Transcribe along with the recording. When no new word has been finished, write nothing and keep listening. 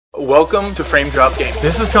Welcome to FrameDrop Game.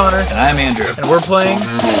 This is Connor. And I'm Andrew. And we're playing...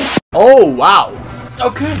 Oh, wow.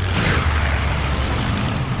 Okay.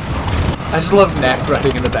 I just love Knack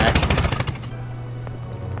riding in the back.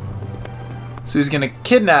 So he's gonna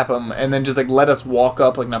kidnap him and then just like let us walk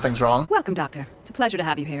up like nothing's wrong. Welcome, Doctor. It's a pleasure to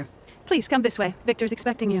have you here. Please come this way. Victor's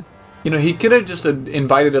expecting you. You know, he could have just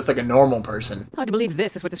invited us like a normal person. Hard to believe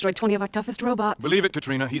this is what destroyed 20 of our toughest robots. Believe it,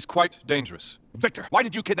 Katrina. He's quite dangerous. Victor, why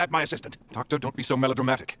did you kidnap my assistant? Doctor, don't be so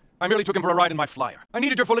melodramatic. I merely took him for a ride in my flyer. I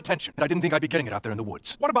needed your full attention, and I didn't think I'd be getting it out there in the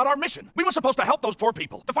woods. What about our mission? We were supposed to help those poor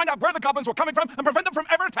people, to find out where the goblins were coming from and prevent them from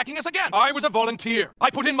ever attacking us again. I was a volunteer. I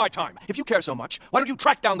put in my time. If you care so much, why don't you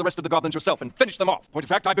track down the rest of the goblins yourself and finish them off? Point of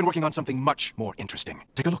fact, I've been working on something much more interesting.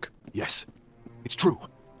 Take a look. Yes, it's true.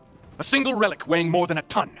 A single relic weighing more than a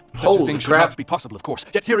ton. Such a thing should not be possible, of course.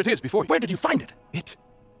 Yet here it is before you. Where did you find it?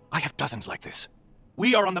 I have dozens like this.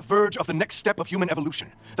 We are on the verge of the next step of human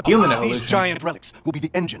evolution. The Human power of evolution. these giant relics will be the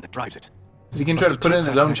engine that drives it. Is he gonna try to put it in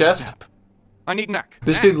his own chest? I need Knack.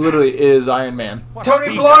 This dude literally is Iron Man.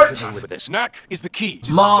 Tony Blart! Knack is the key.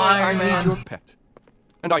 My I man. need your pet.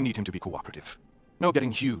 And I need him to be cooperative. No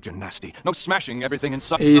getting huge and nasty. No smashing everything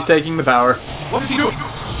inside. He's taking the power. What is he doing?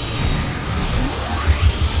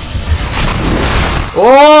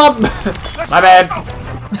 Oh! My bad.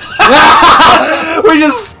 We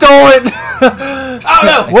just stole it. Oh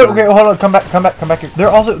no! What? Okay, hold on. Come back here.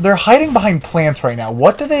 They're hiding behind plants right now.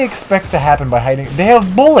 What do they expect to happen by hiding? They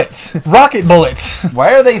have bullets, rocket bullets.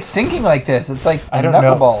 Why are they sinking like this? It's like a I don't know.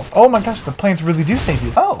 knuckleball. Oh my gosh, the plants really do save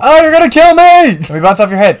you. Oh. You're gonna kill me! Let me bounce off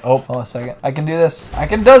your head. Oh, Hold on a second. I can do this. I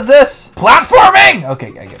can does this. Platforming!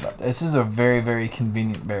 Okay, I get that. This is a very, very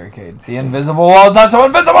convenient barricade. The invisible wall is not so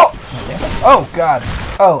invincible! Oh, God.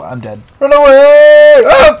 Oh, I'm dead. run away!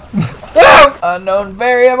 Oh! Oh! Unknown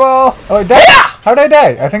variable. Oh, I died. How did I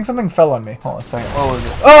die? I think something fell on me. Hold on a second. What was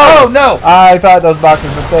it? Oh no! I thought those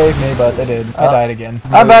boxes would save me, but they did. I died again.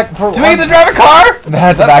 I'm back for. Do we get to drive a car?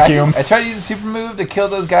 That's a vacuum. I tried to use a super move to kill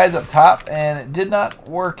those guys up top, and it did not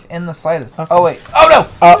work in the slightest. Okay. Oh, wait. Oh, no!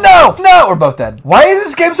 No! We're both dead. Why is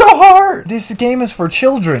this game so hard? This game is for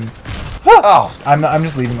children. Oh. I'm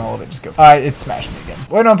just leaving all of it. Just go. It smashed me again.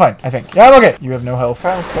 Wait, no, I'm fine. I think. Yeah, I'm okay. You have no health.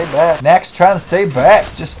 Trying to stay back. Next, trying to stay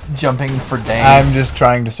back. Just jumping for days. I'm just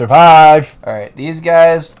trying to survive. Alright, these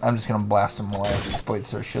guys, I'm just gonna blast them away. Just wait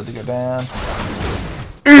for their shield to go down.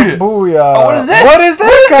 Booyah. Oh, what is this? What is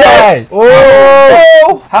this guy? This?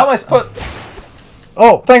 Oh! How am I supposed...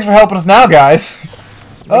 Oh, thanks for helping us now, guys.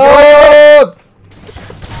 Oh!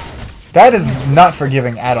 That is not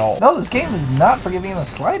forgiving at all. No, this game is not forgiving in the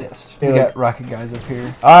slightest. We got rocket guys up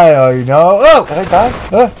here. I know. Oh! Did I die?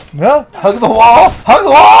 No. Hug the wall! Hug the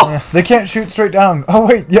wall! Yeah, they can't shoot straight down. Oh,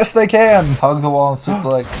 wait. Yes, they can. Hug the wall and sweep the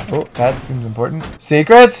leg. Oh, that seems important.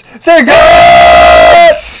 Secrets!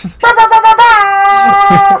 Secrets!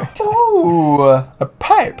 Ooh. A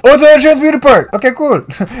pipe. Oh, it's a transmuted part. Okay, cool.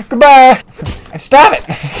 Goodbye. Stop it.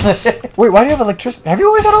 Wait, why do you have electricity? Have you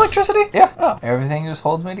always had electricity? Yeah. Oh. Everything just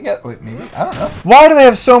holds me together. Wait, maybe? I don't know. Why do they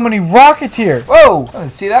have so many rockets here? Whoa! I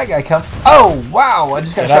didn't see that guy come. Oh, wow! I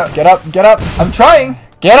just got shot. Get up. Get up. I'm trying.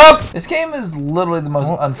 Get up. This game is literally the most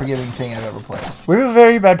unforgiving thing I've ever played. We have a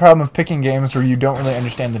very bad problem of picking games where you don't really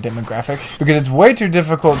understand the demographic. Because it's way too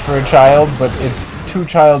difficult for a child, but it's too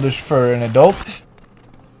childish for an adult.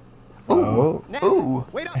 Ooh. Oh. Ooh.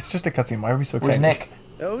 It's just a cutscene. Why are we so Where's excited? Nick?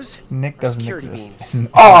 Those Nick doesn't security exist. beams.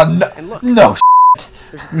 Oh, no. And look. No.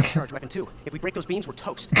 There's a discharge weapon too. If we break those beams, we're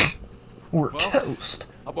toast. We're toast.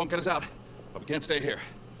 Up won't get us out, but we can't stay here.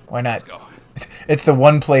 Why not? Let's go. It's the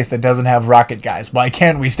one place that doesn't have rocket guys. Why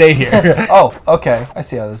can't we stay here? Oh, okay. I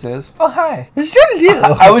see how this is. Oh, hi. It's so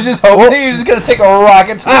little. I was just hoping that you were just going to take a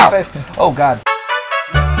rocket to the face. Oh, God.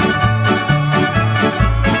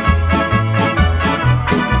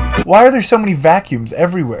 Why are there so many vacuums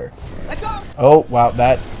everywhere? Let's go. Oh, wow.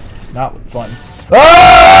 That's not fun.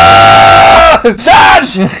 Ah!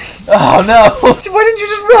 Dodge! Oh, no. Why didn't you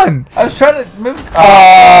just run? I was trying to move.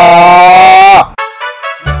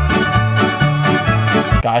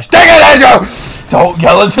 Gosh dang it, Andrew! Don't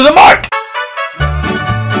yell into the mic!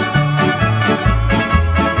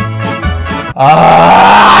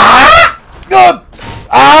 Ow!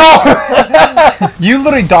 You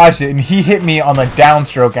literally dodged it, and he hit me on the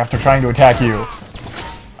downstroke after trying to attack you.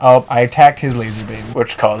 Oh, I attacked his laser beam,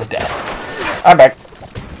 which caused death. I'm back.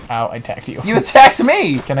 Ow, I attacked you. You attacked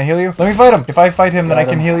me! Can I heal you? Let me fight him. If I fight him, then I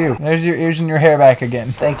can heal you. There's your ears and your hair back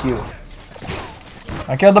again. Thank you.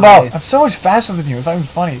 I killed the ball. Nice. I'm so much faster than you. It's not even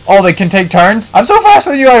funny. Oh, they can take turns? I'm so faster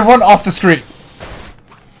than you, I run off the screen.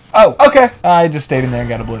 Oh, okay. I just stayed in there and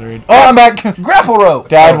got obliterated. Oh, I'm back. Grapple rope.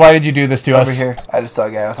 Dad, why did you do this to Over us? here. I just saw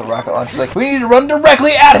a guy with a rocket launcher. He's like, we need to run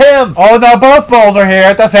directly at him. Oh, now both balls are here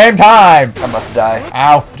at the same time. I'm about to die.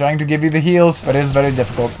 Ow. I'm trying to give you the heals, but it is very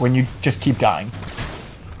difficult when you just keep dying.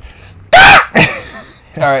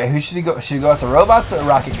 Alright, who should he go? Should he go at the robots or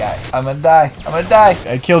rocket guy? I'm gonna die. I'm gonna die.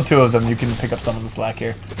 I killed 2 of them. You can pick up some of the slack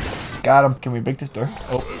here. Got him. Can we break this door?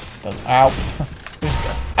 Oh, it doesn't. Ow.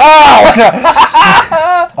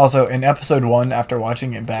 Ow! Also, in episode 1, after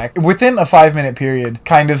watching it back, within a 5-minute period,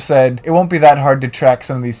 kind of said, it won't be that hard to track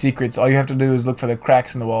some of these secrets. All you have to do is look for the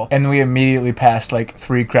cracks in the wall. And we immediately passed like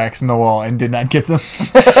 3 cracks in the wall and did not get them.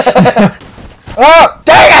 Oh,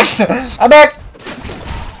 dang it! I'm back!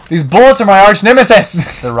 These bullets are my arch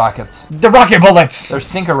nemesis! The rockets. The rocket bullets! They're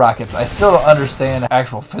sinker rockets. I still don't understand the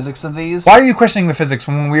actual physics of these. Why are you questioning the physics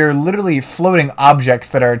when we are literally floating objects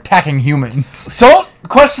that are attacking humans? Don't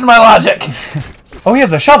question my logic! Oh, he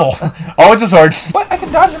has a shovel. Oh, it's a sword. What? I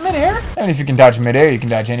can dodge in midair? I mean, if you can dodge midair, you can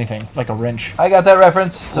dodge anything. Like a wrench. I got that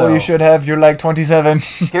reference. So Well, you should have. You're like 27.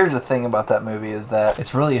 here's the thing about that movie is that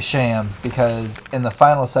it's really a sham because in the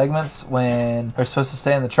final segments when they're supposed to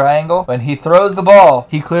stay in the triangle, when he throws the ball,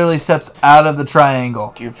 he clearly steps out of the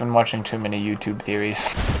triangle. You've been watching too many YouTube theories.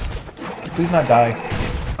 Please not die.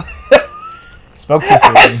 Spoke too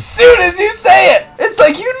soon. As soon as you say it, it's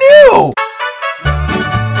like you knew!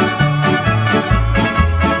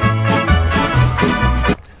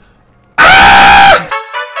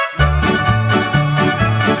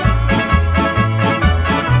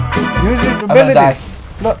 Use your I'm gonna die.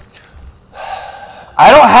 abilities. Look. I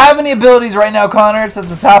don't have any abilities right now, Connor. It's at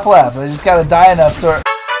the top left. I just gotta die enough so...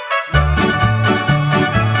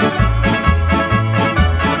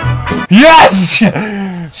 Yes!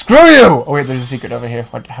 Screw you! Oh wait, there's a secret over here.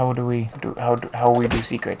 What? How do we do? How we do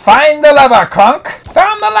secret? Find the lever, conk!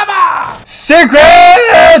 Found the lever!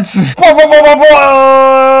 Secrets! What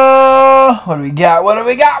do we got? What do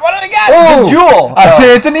we got? What do we got? Oh, It's a jewel! I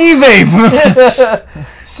say it's an e-vape!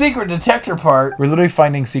 Secret detector part. We're literally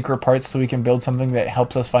finding secret parts so we can build something that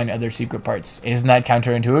helps us find other secret parts. Isn't that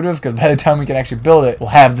counterintuitive? Because by the time we can actually build it, we'll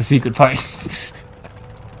have the secret parts.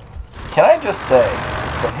 Can I just say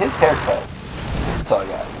that his haircut, that's all I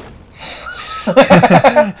got.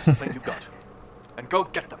 Thing you've got. And go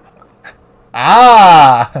get them.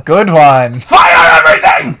 Ah! Good one. Fire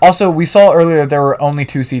everything! Also, we saw earlier there were only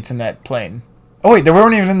 2 seats in that plane. Oh wait, they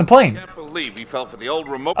weren't even in the plane. Can't believe he fell for the old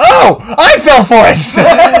remote. Oh! I fell for it!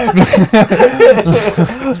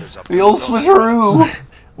 The old switcheroo.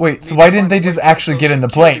 Wait, so why didn't they just actually get in the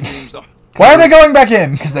plane? Why are they going back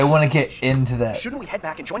in? Because they want to get into that. Shouldn't we head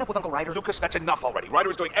back and join up with Uncle Ryder? Lucas, that's enough already. Ryder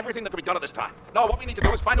is doing everything that can be done at this time. No, what we need to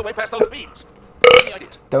do is find a way past those beams. Any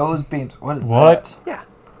ideas? Those beams. What is What? that? Yeah.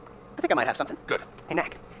 I think I might have something. Good. Hey,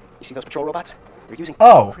 Knack. You see those patrol robots? They're using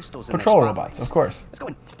Oh, crystals in their patrol spotlights. robots, of course. Let's go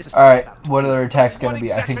and Alright, what are their attacks going to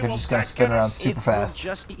be? I think they're just going to spin around super fast.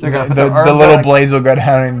 They're going to put The their arms little out. blades will go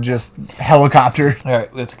down and just helicopter.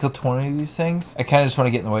 Alright, we have to kill 20 of these things. I kind of just want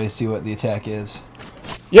to get in the way to see what the attack is.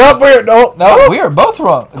 Yup, we're No, we are both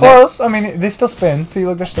wrong. close. I mean, they still spin. See,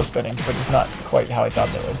 look, they're still spinning, but it's not quite how I thought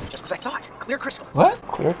they would. Just as I thought. Clear crystal. What?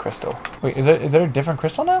 Clear crystal. Wait, is there a different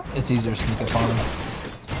crystal now? It's easier to sneak up on them.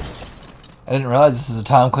 I didn't realize this is a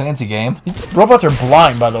Tom Clancy game. Robots are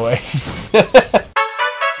blind, by the way.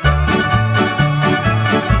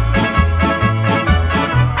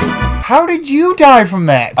 How did you die from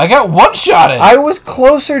that? I got one-shotted! I was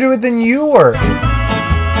closer to it than you were.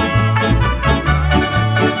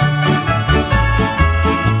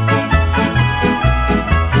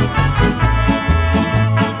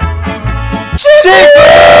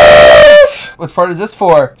 Secrets! What part is this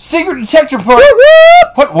for? Secret detector part!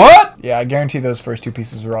 What? Yeah, I guarantee those first 2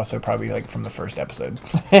 pieces were also probably like from the first episode.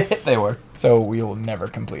 They were. So we will never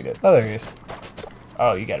complete it. Oh, there he is.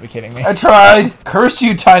 Oh, you gotta be kidding me. I tried! Curse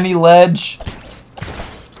you, tiny ledge!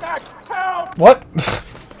 What?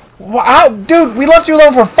 Wow, dude, we left you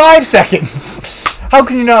alone for 5 seconds. How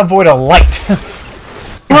can you not avoid a light? You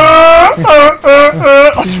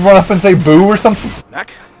just run up and say boo or something?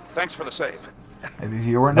 Knack, thanks for the save. Maybe if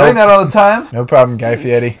you weren't doing that all the time. No problem, Guy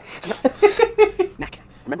Fieri. Knack,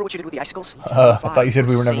 remember what you did with the icicles? I thought you said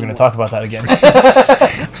we were never going to talk about that again.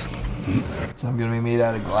 So I'm gonna be made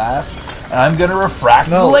out of glass, and I'm gonna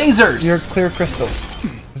refract the No, lasers! you're clear crystal.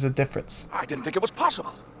 There's a difference. I didn't think it was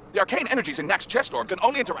possible. The arcane energies in Knack's chest orb can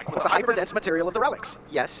only interact with The hyperdense material of the relics.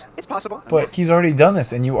 Yes, it's possible. But he's already done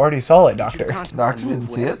this, and you already saw it, Doctor. Doctor didn't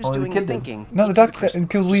see it, only the kid did. No, the doctor,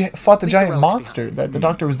 because we fought the giant monster that the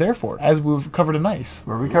doctor was there for, as we've covered in ice.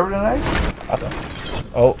 Were we covered in ice? Awesome.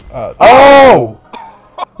 Oh, oh!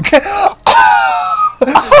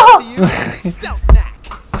 Stealth Knack.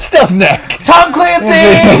 Stealth Knack. Tom Clancy!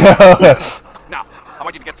 Now, I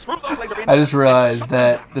want you to get through those laser beams. I just realized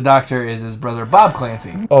that the doctor is his brother Bob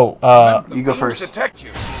Clancy. Oh, You go first. Detect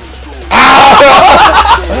you.